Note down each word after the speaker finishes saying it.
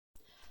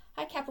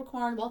Hi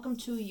Capricorn, welcome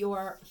to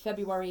your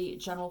February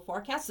general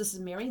forecast. This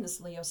is Mary and this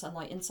is Leo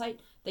Sunlight Insight.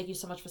 Thank you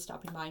so much for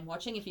stopping by and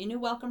watching. If you're new,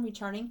 welcome,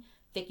 returning.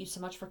 Thank you so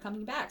much for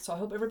coming back. So I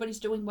hope everybody's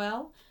doing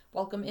well.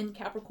 Welcome in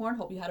Capricorn.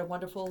 Hope you had a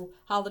wonderful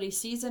holiday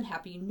season.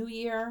 Happy New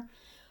Year.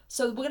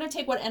 So we're going to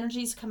take what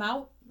energies come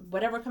out.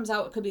 Whatever comes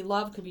out, it could be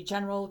love, it could be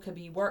general, it could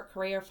be work,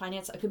 career,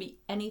 finance, it could be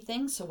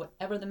anything. So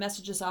whatever the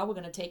messages are, we're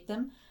going to take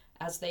them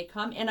as they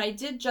come. And I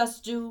did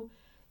just do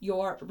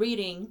your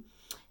reading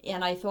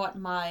and I thought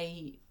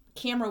my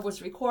camera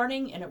was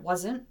recording and it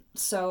wasn't.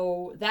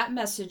 So that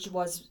message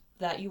was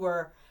that you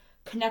were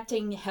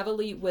connecting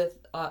heavily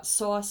with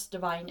source,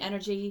 divine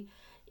energy,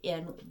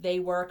 and they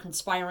were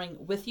conspiring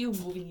with you,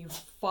 moving you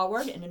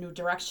forward in a new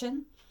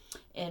direction,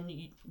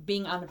 and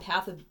being on the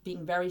path of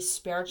being very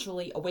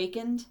spiritually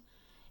awakened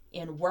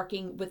and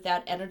working with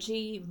that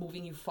energy,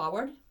 moving you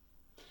forward.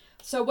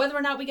 So whether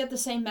or not we get the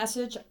same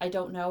message, I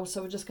don't know.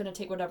 So we're just going to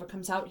take whatever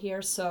comes out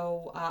here.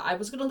 So I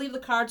was going to leave the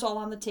cards all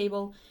on the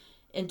table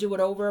and do it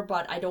over,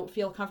 but I don't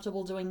feel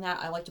comfortable doing that.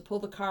 I like to pull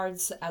the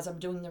cards as I'm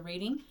doing the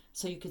reading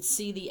so you could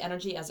see the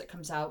energy as it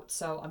comes out.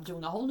 So I'm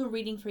doing a whole new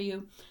reading for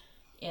you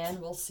and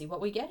we'll see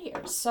what we get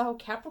here. So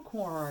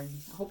Capricorn,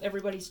 I hope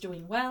everybody's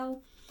doing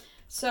well.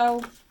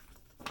 So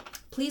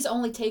please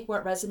only take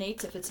what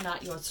resonates. If it's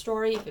not your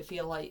story, if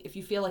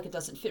you feel like it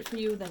doesn't fit for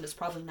you, then it's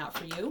probably not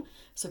for you.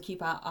 So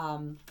keep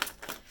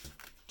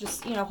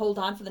just hold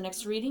on for the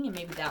next reading and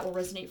maybe that will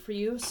resonate for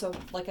you. So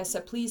like I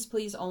said,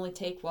 please only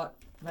take what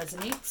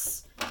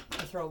resonates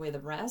and throw away the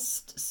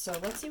rest. So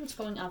let's see what's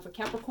going on for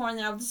Capricorn.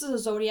 Now this is a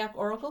zodiac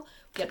oracle.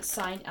 We get a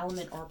sign,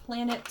 element, or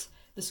planet.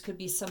 This could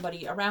be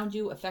somebody around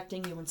you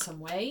affecting you in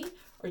some way,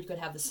 or you could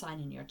have the sign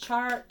in your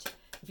chart.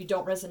 If you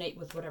don't resonate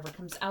with whatever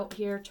comes out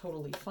here,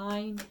 totally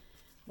fine.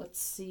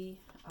 Let's see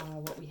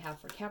what we have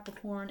for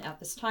Capricorn at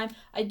this time.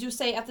 I do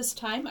say at this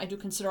time, I do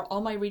consider all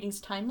my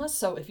readings timeless.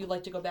 So if you'd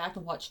like to go back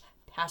and watch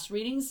past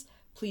readings,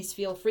 please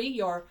feel free.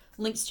 Your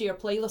links to your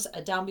playlist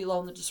are down below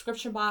in the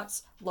description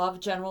box. Love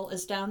General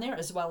is down there,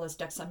 as well as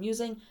decks I'm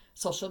using,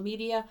 social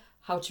media,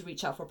 how to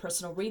reach out for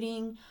personal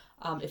reading.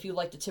 If you'd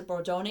like to tip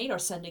or donate or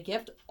send a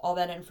gift, all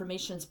that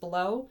information is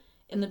below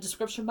in the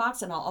description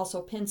box. And I'll also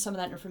pin some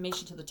of that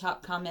information to the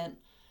top comment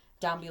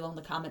down below in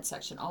the comment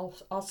section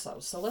also.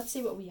 So let's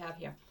see what we have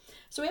here.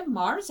 So we have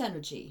Mars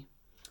energy.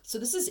 So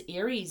this is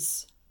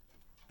Aries.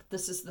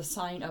 This is the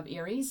sign of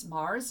Aries,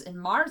 Mars. And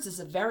Mars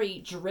is a very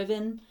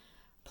driven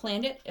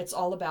planet. It's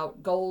all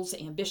about goals,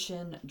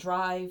 ambition,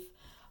 drive,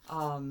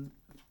 and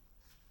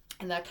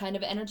that kind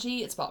of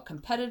energy. It's about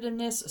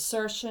competitiveness,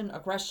 assertion,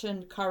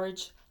 aggression,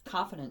 courage,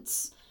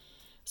 confidence.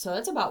 So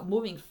it's about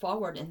moving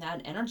forward in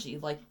that energy,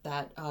 like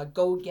that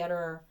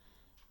go-getter,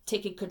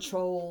 taking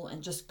control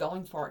and just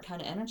going for it kind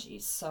of energy.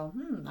 So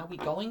are we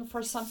going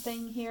for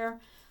something here,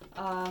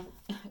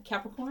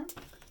 Capricorn?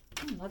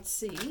 Let's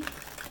see.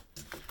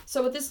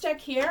 So with this deck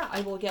here,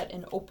 I will get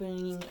an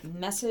opening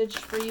message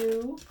for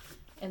you.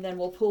 And then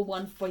we'll pull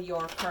one for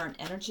your current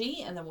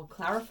energy, and then we'll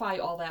clarify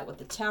all that with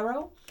the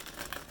tarot.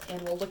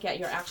 And we'll look at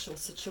your actual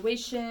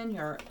situation,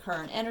 your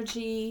current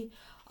energy,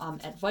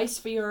 advice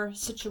for your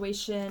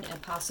situation,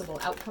 and possible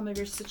outcome of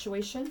your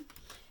situation.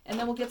 And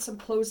then we'll get some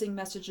closing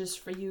messages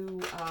for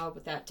you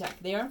with that deck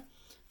there,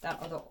 that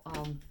other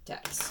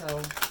deck.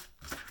 So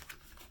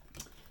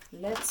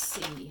let's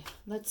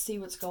see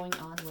what's going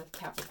on with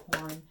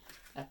Capricorn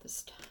at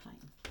this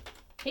time.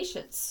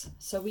 Patience.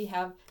 So we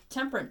have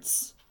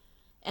Temperance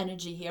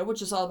energy here,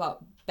 which is all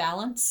about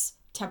balance,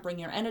 tempering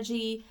your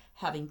energy,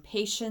 having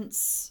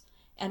patience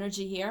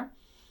energy here.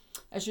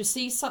 As you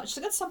see, she's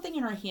got something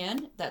in her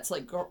hand that's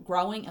like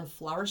growing and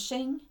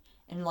flourishing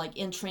and like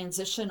in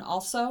transition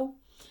also.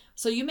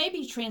 So you may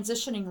be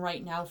transitioning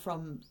right now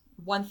from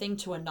one thing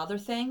to another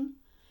thing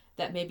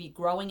that may be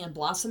growing and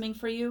blossoming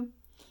for you,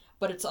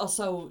 but it's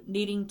also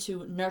needing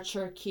to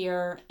nurture,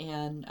 care,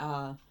 and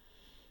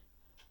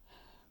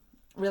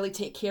really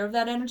take care of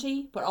that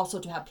energy, but also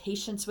to have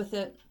patience with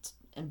it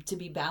and to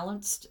be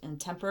balanced and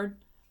tempered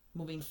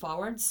moving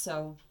forward.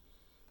 So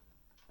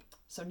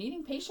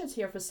needing patience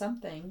here for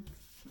something.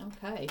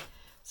 Okay.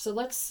 So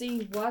let's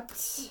see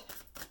what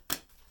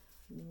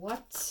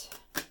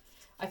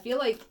I feel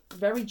like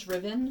very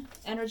driven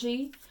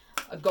energy,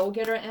 a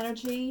go-getter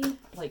energy,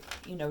 like,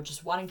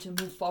 just wanting to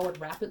move forward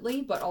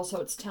rapidly, but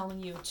also it's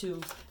telling you to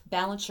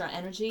balance your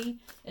energy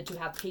and to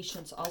have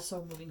patience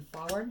also moving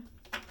forward.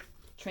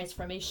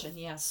 Transformation.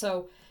 Yeah.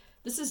 So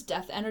this is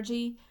death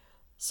energy.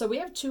 So we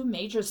have two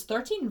majors,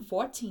 13 and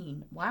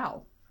 14.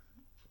 Wow.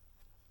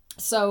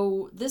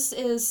 So this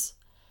is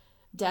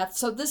death.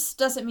 So this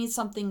doesn't mean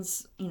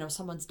something's,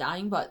 someone's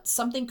dying, but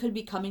something could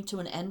be coming to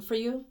an end for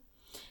you.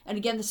 And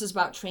again, this is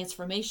about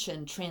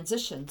transformation,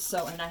 transition.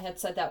 So, and I had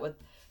said that with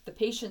the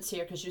patience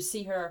here, because you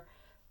see her,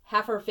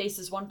 half her face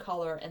is one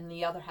color and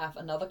the other half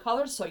another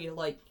color. So you're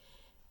like,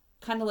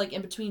 kind of like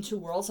in between two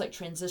worlds, like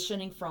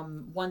transitioning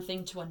from one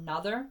thing to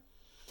another.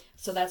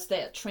 So that's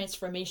that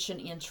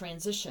transformation and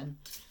transition.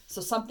 So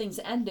something's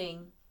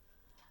ending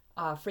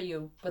for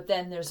you. But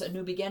then there's a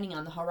new beginning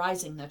on the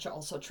horizon that you're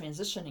also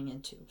transitioning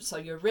into. So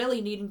you're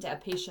really needing to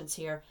have patience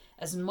here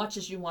as much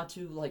as you want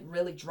to like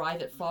really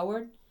drive it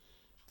forward.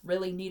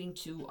 Really needing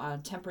to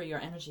temper your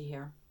energy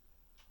here.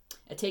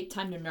 And take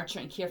time to nurture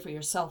and care for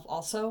yourself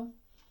also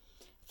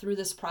through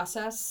this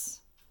process.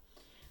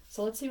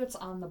 So let's see what's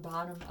on the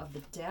bottom of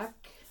the deck.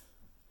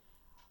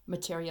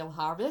 Material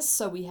harvest.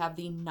 So we have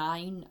the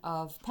 9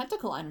 of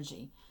Pentacle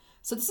energy.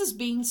 So this is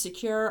being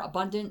secure,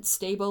 abundant,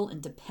 stable,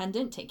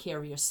 independent. Take care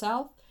of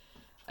yourself.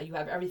 You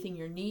have everything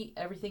you need.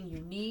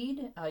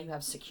 You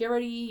have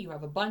security. You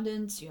have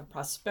abundance. You have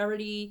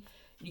prosperity.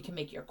 You can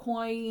make your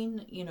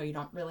coin. You know, you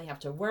don't really have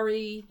to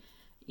worry.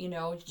 You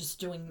know, just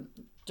doing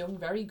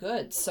very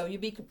good. So you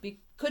could be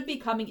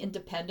becoming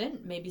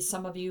independent. Maybe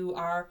some of you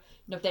are,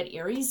 you know, if that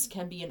Aries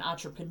can be an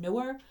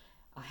entrepreneur,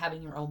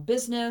 having your own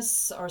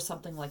business or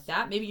something like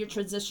that. Maybe you're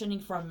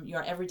transitioning from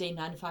your everyday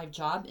 9-to-5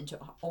 job into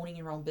owning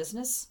your own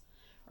business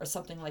or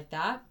something like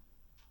that.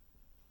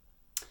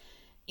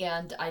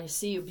 And I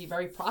see it would be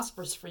very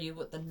prosperous for you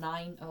with the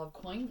 9 of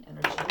coin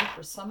energy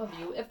for some of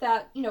you. If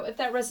that, you know, if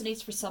that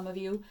resonates for some of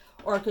you,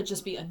 or it could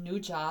just be a new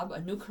job, a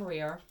new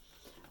career,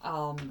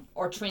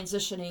 or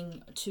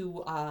transitioning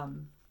to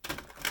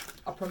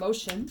a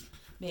promotion,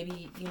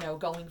 maybe, you know,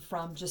 going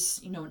from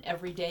just, you know, an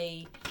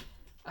everyday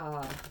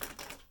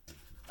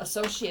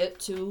associate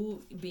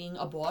to being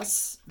a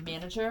boss,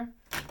 manager,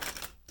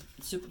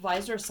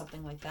 supervisor, or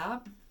something like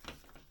that.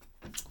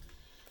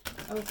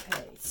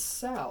 Okay,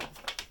 so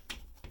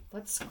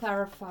let's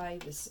clarify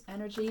this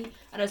energy.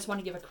 And I just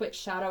want to give a quick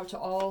shout out to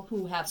all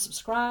who have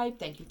subscribed.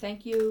 Thank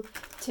you.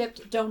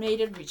 Tipped,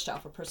 donated, reached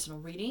out for personal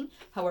reading.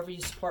 However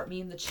you support me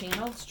in the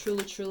channel, it's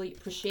truly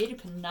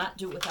appreciated. Could not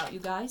do it without you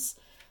guys.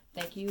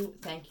 Thank you.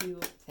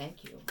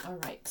 All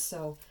right,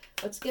 so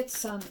let's get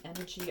some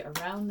energy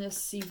around this.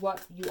 See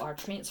what you are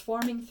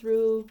transforming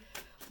through,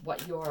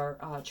 what you're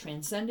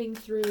transcending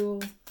through,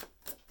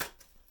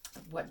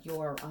 what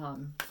you're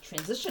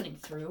transitioning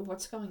through.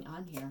 What's going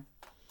on here?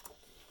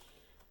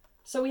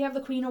 So we have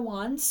the Queen of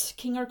Wands.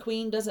 King or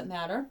Queen, doesn't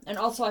matter. And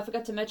also, I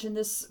forgot to mention,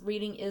 this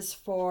reading is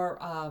for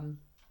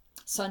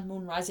Sun,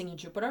 Moon, Rising, and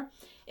Jupiter.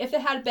 If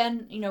it had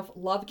been, you know, if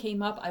love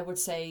came up, I would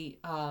say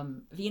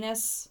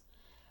Venus.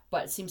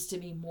 But it seems to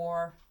be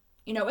more,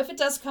 you know, if it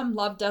does come,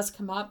 love does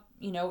come up,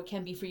 you know, it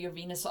can be for your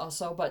Venus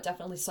also. But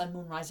definitely Sun,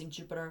 Moon, Rising,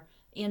 Jupiter,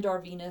 and or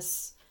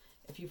Venus,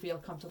 if you feel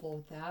comfortable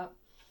with that.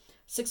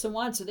 6 of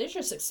Wands. So there's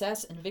your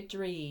success and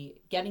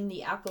victory. Getting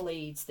the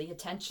accolades, the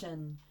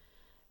attention,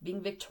 being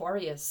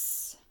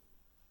victorious.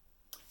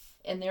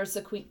 And there's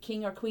the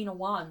King or Queen of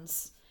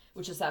Wands,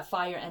 which is that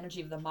fire energy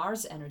of the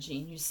Mars energy.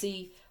 And you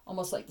see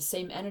almost like the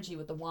same energy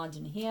with the wand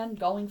in hand,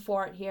 going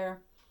for it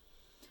here.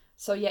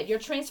 So yeah, you're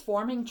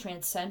transforming,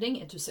 transcending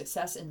into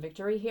success and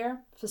victory here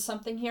for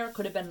something here.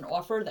 Could have been an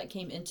offer that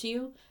came into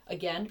you.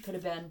 Again, could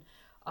have been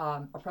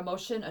a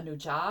promotion, a new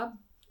job,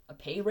 a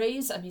pay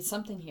raise. I mean,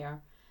 something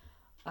here.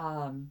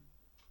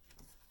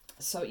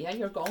 So yeah,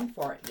 you're going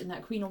for it in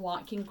that Queen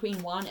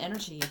Queen Wand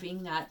energy,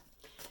 being that,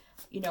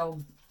 you know,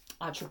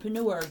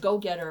 entrepreneur,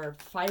 go-getter,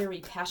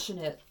 fiery,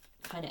 passionate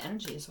kind of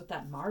energy is with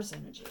that Mars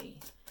energy,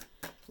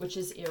 which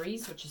is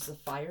Aries, which is the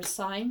fire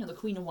sign. And the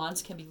Queen of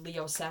Wands can be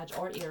Leo, Sag,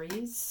 or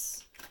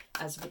Aries,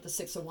 as with the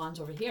 6 of Wands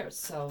over here.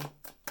 So,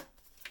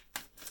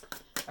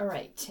 all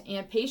right.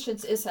 And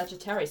patience is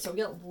Sagittarius. So we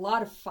get a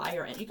lot of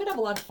fire. And you could have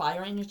a lot of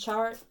fire in your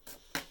chart.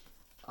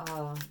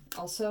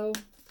 Also,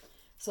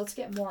 so let's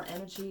get more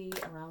energy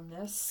around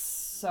this.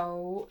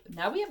 So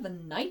now we have the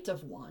Knight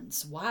of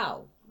Wands.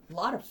 Wow. A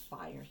lot of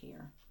fire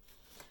here.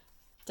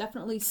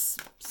 Definitely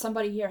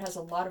somebody here has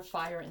a lot of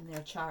fire in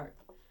their chart.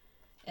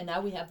 And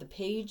now we have the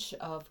Page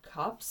of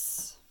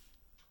Cups.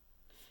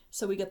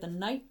 So we got the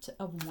Knight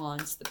of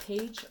Wands, the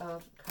Page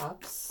of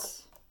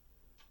Cups,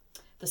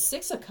 the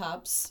 6 of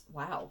Cups.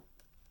 Wow.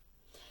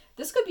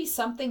 This could be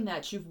something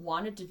that you've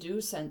wanted to do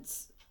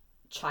since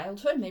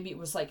childhood. Maybe it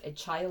was like a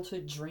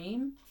childhood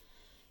dream.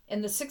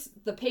 And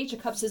the Page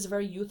of Cups is a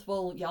very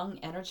youthful, young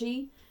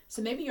energy.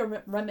 So maybe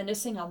you're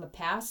reminiscing on the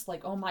past,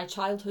 like, oh, my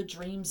childhood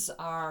dreams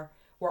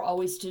were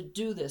always to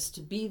do this,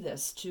 to be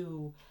this,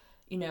 to,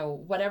 you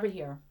know, whatever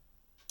here.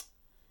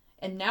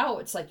 And now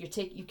it's like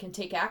you can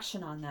take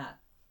action on that.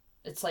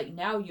 It's like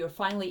now you're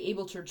finally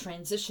able to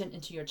transition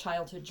into your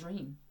childhood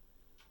dream.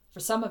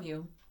 For some of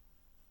you,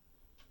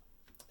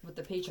 with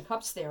the Page of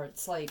Cups there,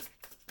 it's like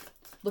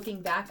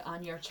looking back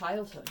on your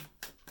childhood,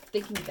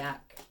 thinking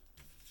back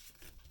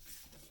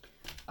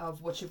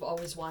of what you've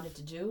always wanted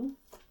to do.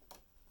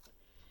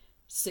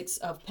 6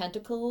 of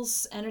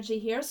Pentacles energy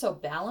here, so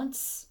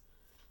balance.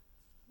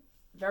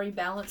 Very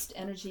balanced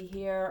energy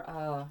here.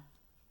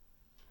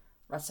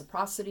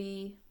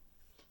 Reciprocity.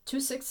 2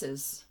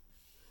 6s.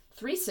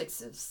 3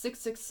 6s.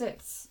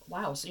 666.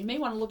 Wow, so you may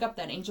want to look up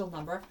that angel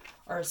number,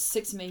 or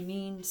 6 may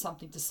mean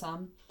something to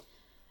some.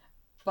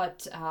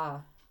 But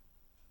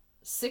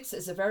 6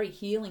 is a very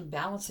healing,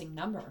 balancing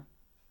number.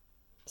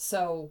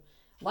 So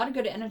a lot of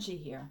good energy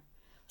here.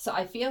 So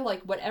I feel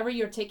like whatever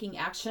you're taking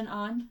action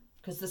on,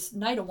 because this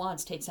Knight of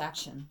Wands takes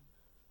action.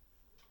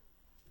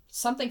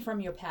 something from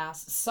your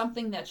past,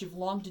 something that you've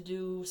longed to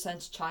do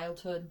since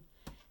childhood.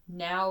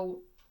 Now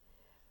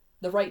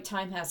the right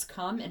time has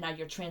come, and now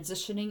you're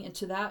transitioning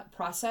into that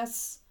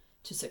process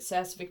to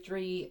success,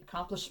 victory,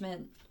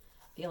 accomplishment,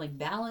 feeling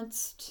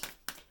balanced.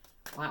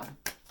 Wow.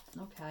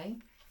 Okay.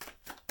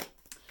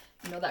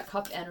 You know, that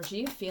cup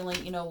energy,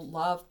 feeling, you know,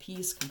 love,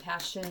 peace,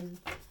 compassion,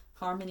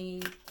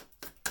 harmony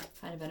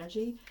kind of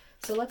energy.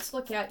 So let's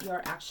look at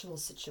your actual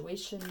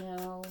situation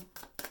now.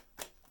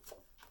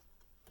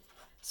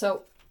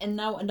 So, and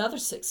now another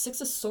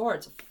six of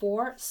swords,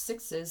 4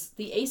 sixes,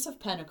 the Ace of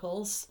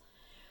Pentacles.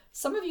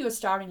 Some of you are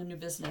starting a new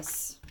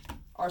business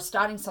or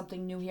starting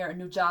something new here, a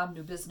new job,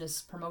 new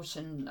business,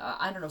 promotion,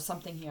 I don't know,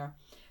 something here.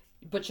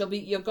 But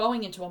you're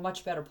going into a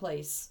much better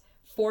place.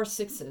 4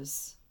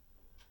 sixes.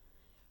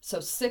 So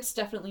 6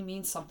 definitely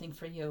means something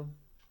for you.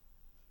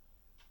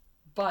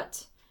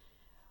 But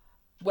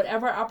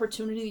whatever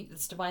opportunity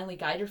that's divinely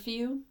guided for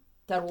you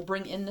that will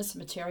bring in this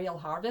material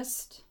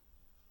harvest,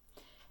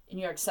 and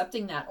you're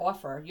accepting that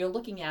offer, you're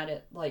looking at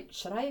it like,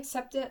 should I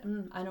accept it?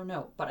 I don't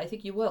know, but I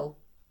think you will.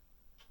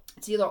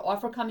 It's either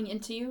offer coming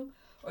into you,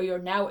 or you're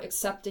now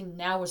accepting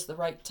now is the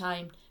right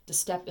time to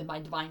step in my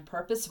divine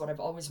purpose, what I've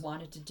always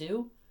wanted to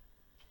do.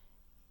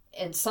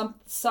 And some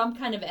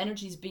kind of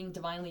energy is being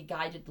divinely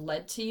guided,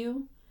 led to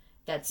you,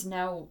 that's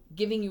now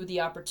giving you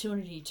the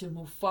opportunity to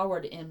move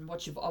forward in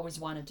what you've always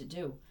wanted to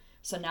do.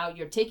 So now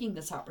you're taking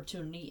this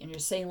opportunity and you're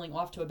sailing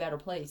off to a better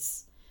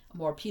place, a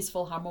more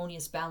peaceful,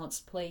 harmonious,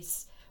 balanced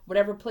place.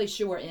 Whatever place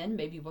you were in,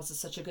 maybe wasn't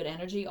such a good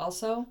energy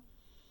also.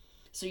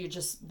 So you're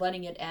just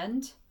letting it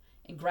end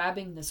and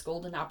grabbing this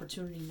golden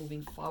opportunity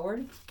moving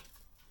forward.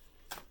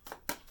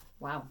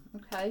 Wow.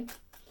 Okay.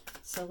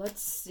 So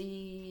let's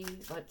see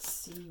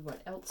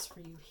what else for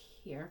you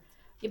here.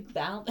 You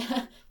bound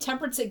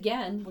Temperance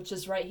again, which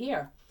is right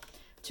here.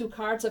 2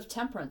 cards of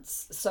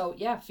Temperance. So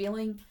yeah,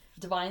 feeling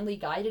divinely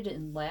guided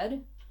and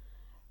led.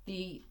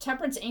 The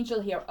Temperance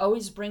angel here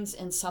always brings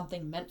in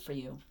something meant for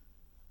you.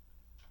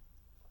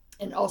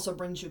 And also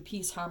brings you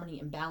peace, harmony,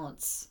 and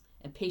balance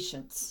and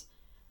patience.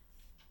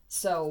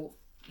 So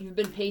you've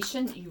been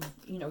patient,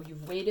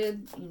 you've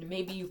waited,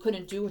 maybe you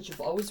couldn't do what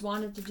you've always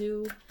wanted to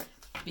do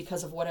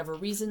because of whatever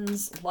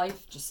reasons,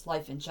 just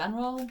life in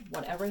general,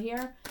 whatever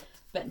here.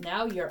 But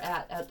now you're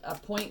at a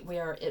point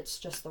where it's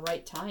just the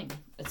right time.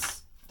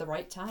 It's the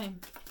right time.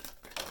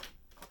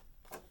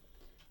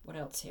 What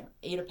else here?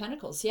 8 of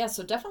Pentacles. Yeah,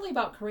 so definitely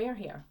about career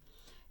here.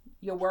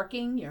 You're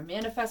working, you're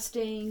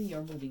manifesting,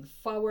 you're moving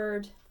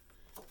forward,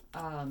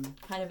 kind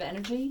of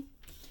energy,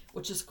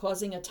 which is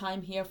causing a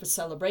time here for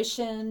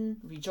celebration,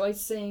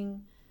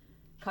 rejoicing,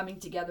 coming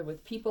together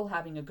with people,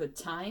 having a good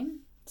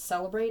time,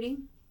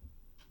 celebrating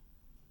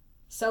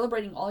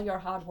all your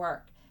hard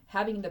work,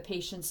 having the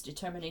patience,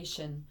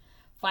 determination,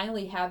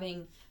 finally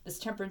having this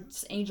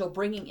Temperance angel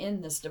bringing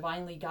in this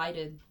divinely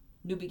guided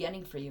new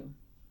beginning for you,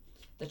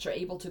 that you're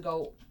able to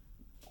go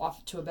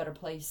off to a better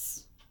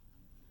place.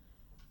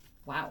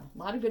 Wow, a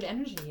lot of good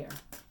energy here.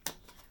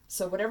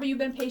 So whatever you've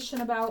been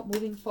patient about,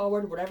 moving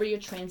forward, whatever you're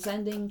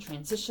transcending,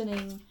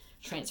 transitioning,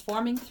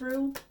 transforming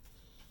through,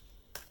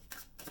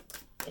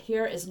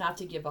 here is not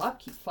to give up.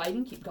 Keep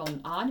fighting, keep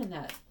going on in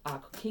that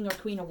King or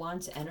Queen of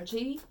Wands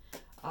energy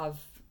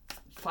of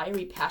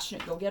fiery,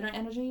 passionate, go-getter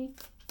energy.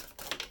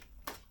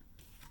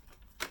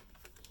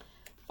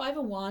 5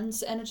 of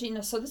Wands energy.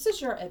 Now, so this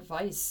is your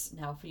advice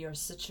now for your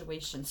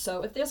situation.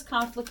 So if there's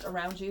conflict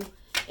around you,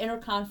 inner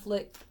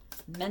conflict,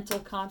 mental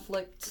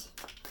conflict,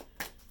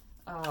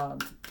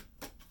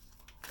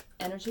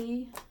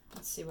 energy.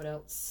 Let's see what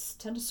else.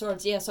 10 of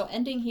Swords. Yeah, so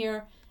ending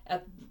here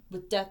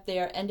with death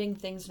there, ending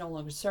things no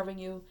longer serving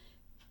you.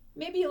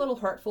 Maybe a little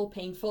hurtful,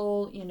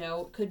 painful,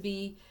 it could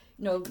be,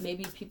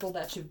 maybe people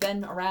that you've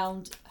been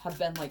around have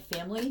been like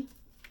family.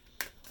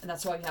 And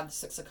that's why you have the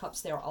 6 of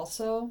Cups there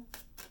also.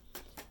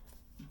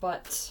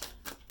 But,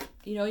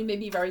 you may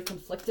be very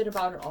conflicted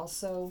about it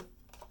also.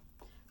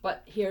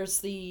 But here's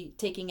the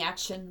taking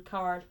action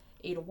card,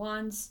 8 of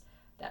Wands,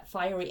 that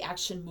fiery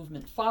action,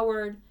 movement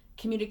forward,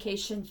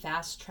 communication,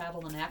 fast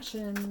travel and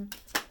action.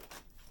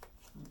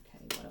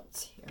 Okay, what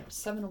else here?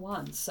 7 of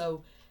Wands.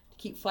 So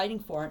keep fighting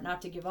for it,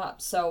 not to give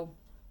up. So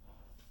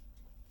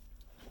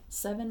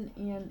 7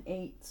 and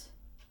 8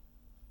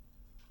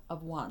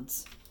 of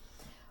Wands.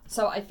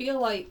 So I feel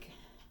like,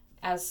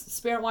 as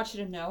Spirit wants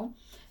you to know,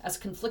 as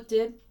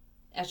conflicted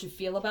as you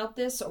feel about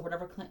this or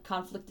whatever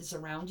conflict is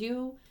around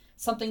you,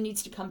 something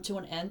needs to come to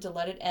an end, to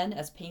let it end,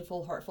 as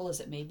painful, hurtful as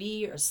it may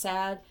be, or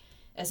sad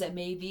as it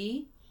may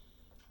be,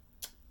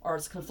 or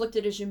as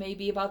conflicted as you may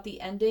be about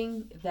the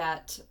ending,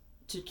 that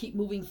to keep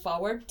moving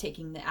forward,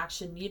 taking the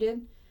action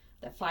needed,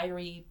 that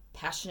fiery,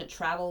 passionate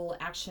travel,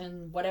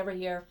 action, whatever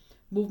here,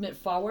 movement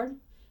forward,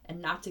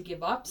 and not to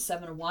give up.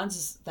 7 of Wands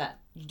is that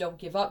you don't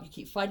give up, you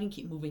keep fighting,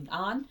 keep moving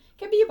on. It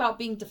can be about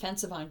being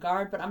defensive on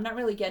guard, but I'm not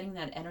really getting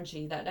that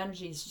energy. That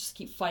energy is just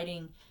keep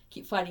fighting,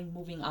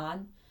 moving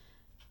on.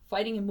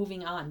 Fighting and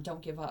moving on.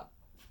 Don't give up.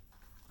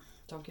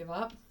 Don't give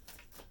up.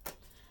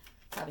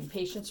 Having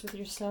patience with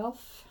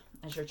yourself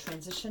as you're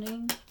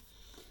transitioning.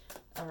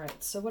 All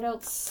right, so what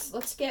else?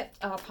 Let's get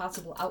a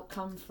possible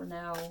outcome for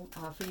now,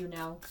 for you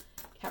now,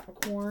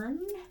 Capricorn.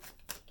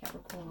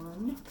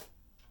 Capricorn.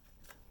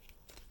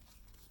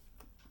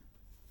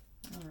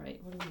 All right,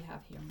 what do we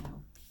have here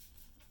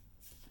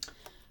now?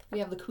 We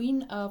have the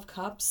Queen of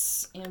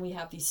Cups, and we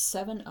have the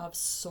Seven of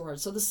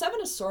Swords. So the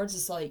Seven of Swords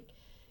is like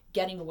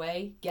getting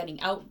away,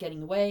 getting out,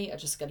 getting away. I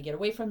just got to get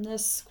away from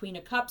this. Queen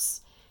of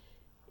Cups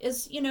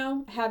is, you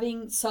know,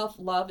 having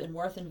self-love and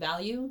worth and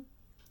value,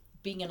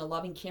 being in a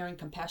loving, caring,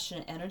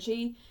 compassionate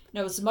energy. You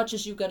know, as much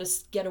as you got to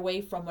get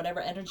away from whatever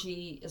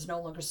energy is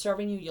no longer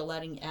serving you, you're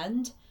letting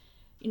end.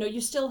 You know,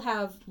 you still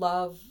have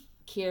love,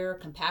 care,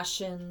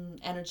 compassion,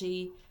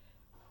 energy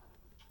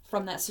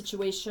from that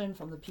situation,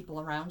 from the people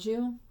around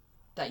you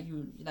that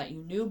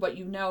you knew, but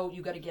you know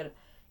you got to get,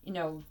 you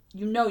know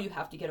you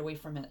have to get away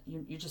from it.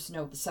 You just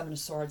know the Seven of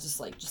Swords is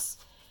like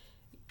just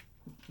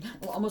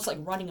almost like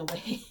running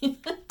away,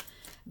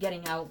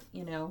 getting out,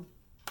 you know.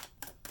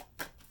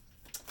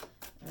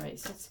 All right,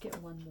 so let's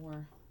get one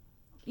more.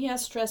 Yeah,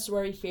 stress,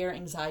 worry, fear,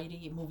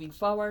 anxiety, moving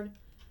forward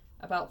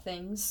about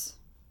things,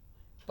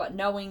 but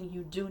knowing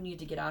you do need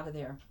to get out of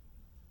there.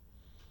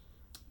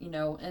 You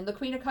know, and the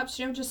Queen of Cups,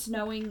 you know, just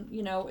knowing,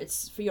 you know,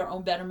 it's for your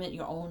own betterment,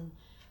 your own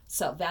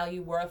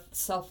self-value, worth,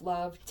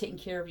 self-love, taking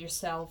care of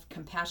yourself,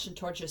 compassion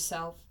towards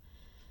yourself,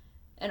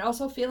 and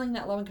also feeling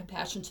that love and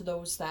compassion to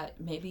those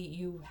that maybe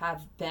you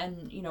have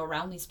been, you know,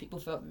 around these people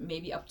for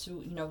maybe up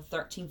to, you know,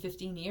 13,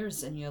 15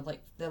 years, and you're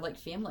like, they're like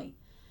family.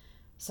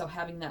 So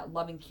having that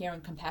loving, caring,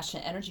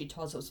 compassionate energy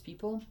towards those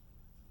people.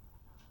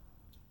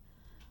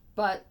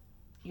 But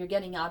you're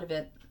getting out of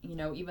it, you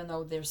know, even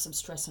though there's some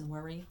stress and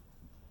worry.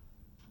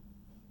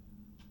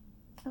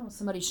 Oh,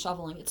 somebody's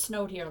shoveling. It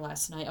snowed here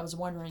last night. I was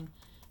wondering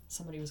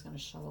somebody was going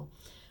to shovel.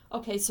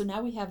 Okay, so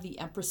now we have the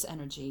Empress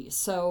energy.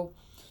 So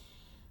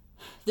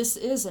this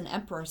is an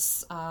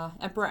Empress.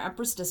 Emperor,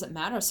 Empress, doesn't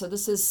matter. So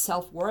this is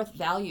self-worth,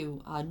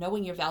 value,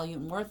 knowing your value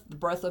and worth, the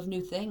birth of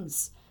new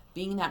things,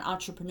 being that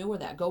entrepreneur,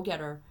 that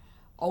go-getter,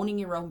 owning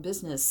your own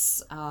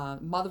business,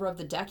 mother of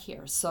the deck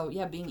here. So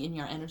yeah, being in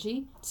your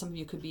energy. Some of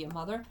you could be a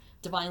mother.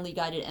 Divinely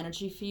guided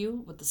energy for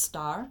you with the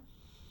star.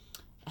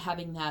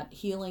 Having that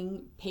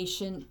healing,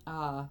 patient,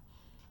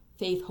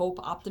 faith, hope,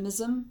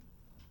 optimism,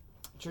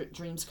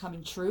 dreams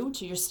coming true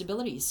to your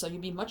stability. So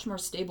you'll be much more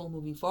stable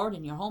moving forward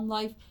in your home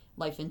life,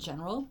 life in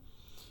general.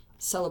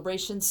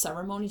 Celebrations,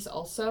 ceremonies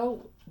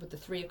also with the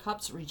Three of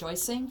Cups,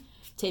 rejoicing,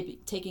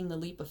 taking the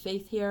leap of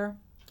faith here.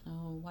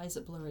 Oh, why is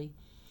it blurry?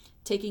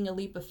 Taking a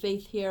leap of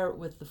faith here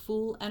with the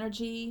Fool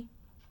energy,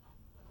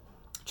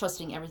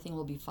 trusting everything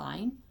will be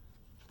fine.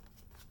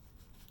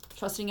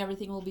 Trusting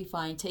everything will be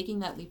fine, taking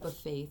that leap of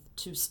faith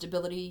to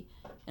stability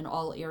in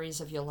all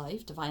areas of your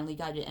life, divinely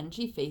guided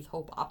energy, faith,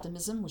 hope,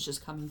 optimism, which is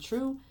coming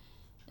true.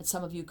 And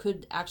some of you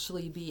could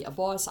actually be a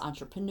boss,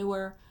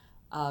 entrepreneur,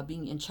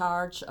 being in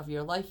charge of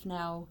your life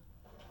now,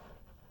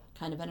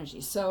 kind of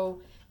energy.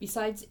 So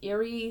besides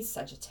Aries,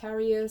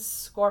 Sagittarius,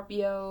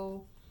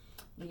 Scorpio,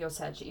 Leo,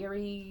 Sag,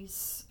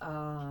 Aries,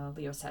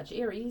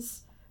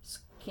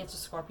 Cancer,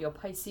 Scorpio,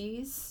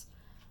 Pisces,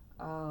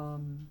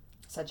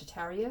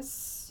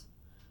 Sagittarius,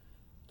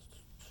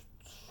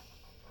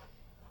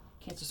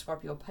 Cancer,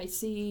 Scorpio,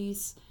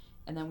 Pisces,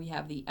 and then we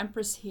have the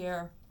Empress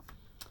here,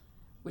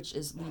 which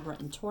is Libra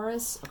and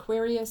Taurus,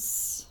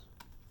 Aquarius.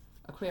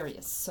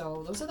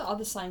 So those are the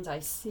other signs I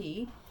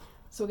see.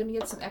 So we're going to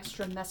get some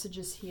extra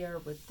messages here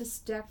with this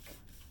deck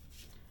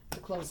to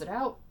close it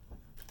out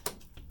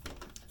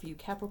for you,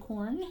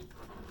 Capricorn.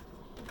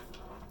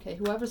 Okay,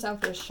 whoever's out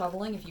there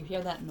shoveling, if you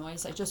hear that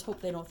noise, I just hope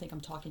they don't think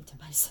I'm talking to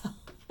myself.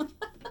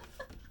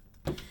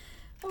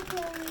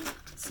 Okay,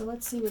 so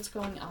let's see what's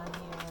going on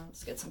here.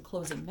 Let's get some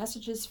closing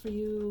messages for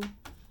you,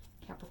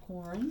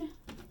 Capricorn.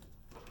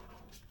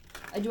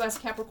 I do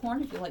ask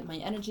Capricorn if you like my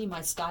energy,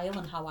 my style,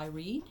 and how I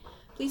read.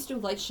 Please do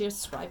like, share,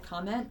 subscribe,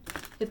 comment.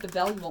 Hit the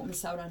bell. You won't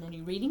miss out on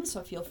any readings,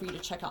 so feel free to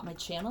check out my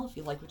channel if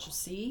you like what you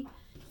see.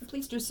 And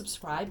please do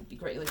subscribe. It'd be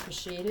greatly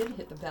appreciated.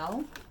 Hit the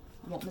bell.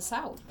 You won't miss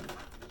out.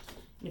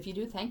 And if you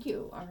do, thank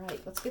you. All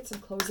right, let's get some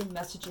closing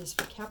messages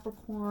for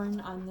Capricorn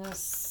on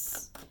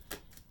this.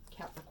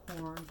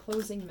 Capricorn,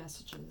 closing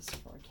messages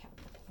for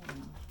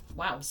Capricorn.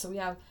 Wow, so we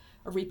have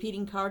a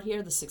repeating card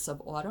here, the Six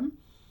of Autumn.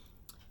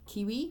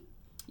 Kiwi,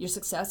 your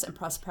success and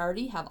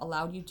prosperity have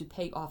allowed you to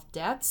pay off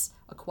debts,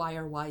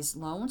 acquire wise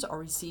loans, or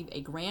receive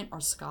a grant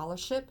or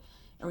scholarship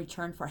in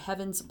return for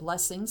heaven's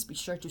blessings. Be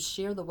sure to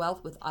share the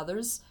wealth with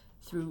others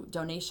through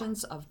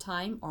donations of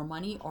time or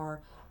money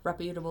or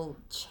reputable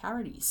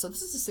charities. So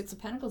this is the Six of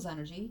Pentacles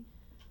energy,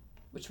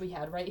 which we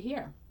had right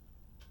here.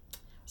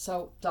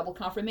 So double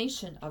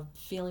confirmation of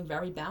feeling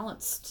very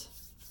balanced.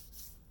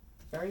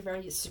 Very,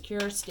 very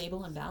secure,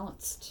 stable, and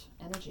balanced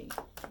energy.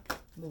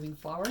 Moving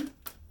forward.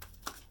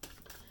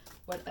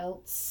 What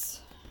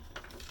else?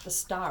 The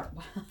Star.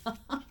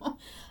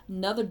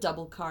 Another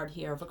double card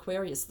here of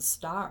Aquarius, the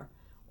Star.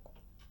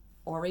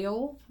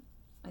 Oriole,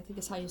 I think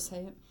is how you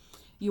say it.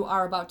 You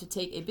are about to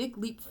take a big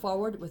leap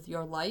forward with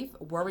your life.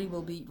 Worry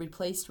will be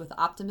replaced with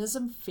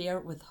optimism, fear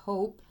with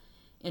hope,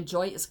 and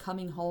joy is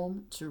coming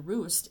home to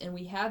roost. And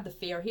we had the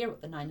fair here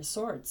with the Nine of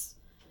Swords.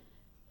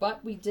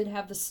 But we did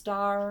have the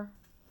star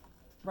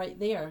right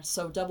there.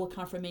 So double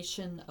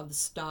confirmation of the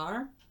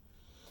star.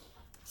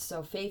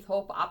 So faith,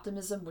 hope,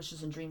 optimism,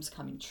 wishes and dreams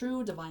coming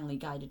true. Divinely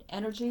guided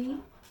energy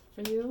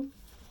for you.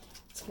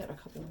 Let's get a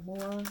couple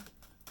more.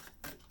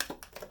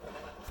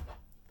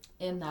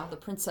 And now the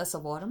Princess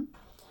of Autumn.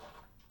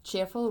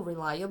 Cheerful,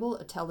 reliable,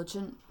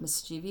 intelligent,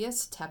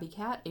 mischievous, tabby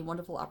cat. A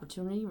wonderful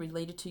opportunity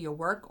related to your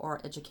work or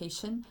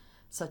education,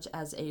 such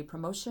as a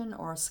promotion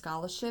or a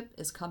scholarship,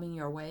 is coming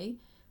your way.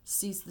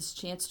 Seize this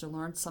chance to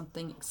learn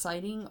something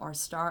exciting or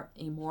start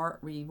a more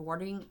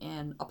rewarding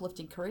and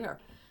uplifting career.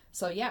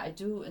 So yeah, I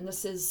do, and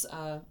this is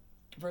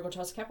Virgo,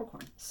 Taurus,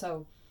 Capricorn.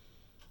 So,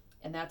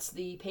 and that's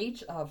the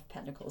Page of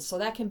Pentacles. So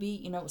that can be,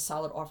 you know, a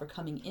solid offer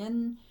coming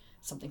in,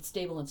 something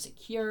stable and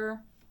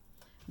secure,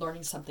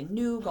 learning something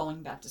new,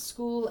 going back to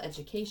school,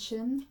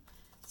 education.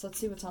 So let's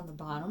see what's on the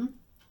bottom.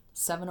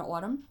 Seven of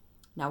Autumn.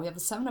 Now we have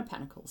the Seven of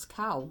Pentacles.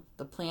 Cow.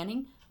 The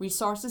planning,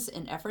 resources,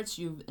 and efforts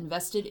you've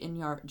invested in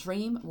your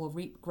dream will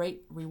reap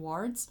great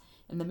rewards.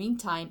 In the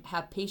meantime,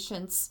 have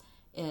patience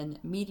and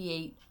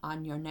meditate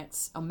on your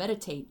next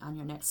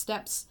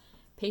steps.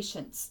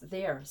 Patience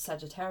there,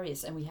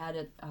 Sagittarius. And we had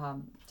it,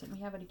 didn't we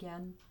have it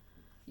again?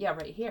 Yeah,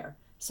 right here.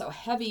 So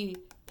heavy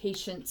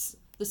patience.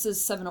 This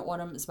is Seven of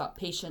Autumn. It's about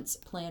patience,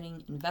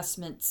 planning,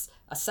 investments,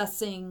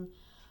 assessing,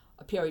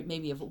 a period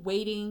maybe of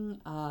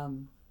waiting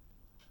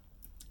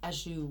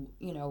as you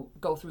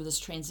go through this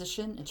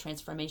transition and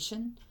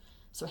transformation.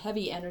 So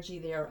heavy energy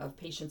there of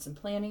patience and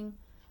planning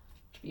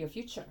for your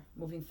future,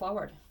 moving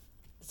forward.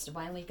 It's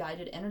divinely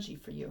guided energy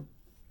for you.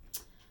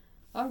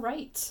 All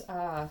right,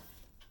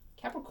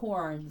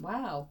 Capricorn,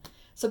 wow.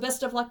 So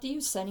best of luck to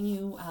you, sending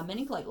you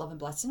many light, love, and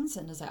blessings.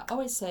 And as I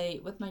always say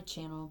with my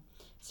channel,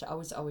 is to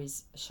always,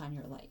 always shine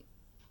your light.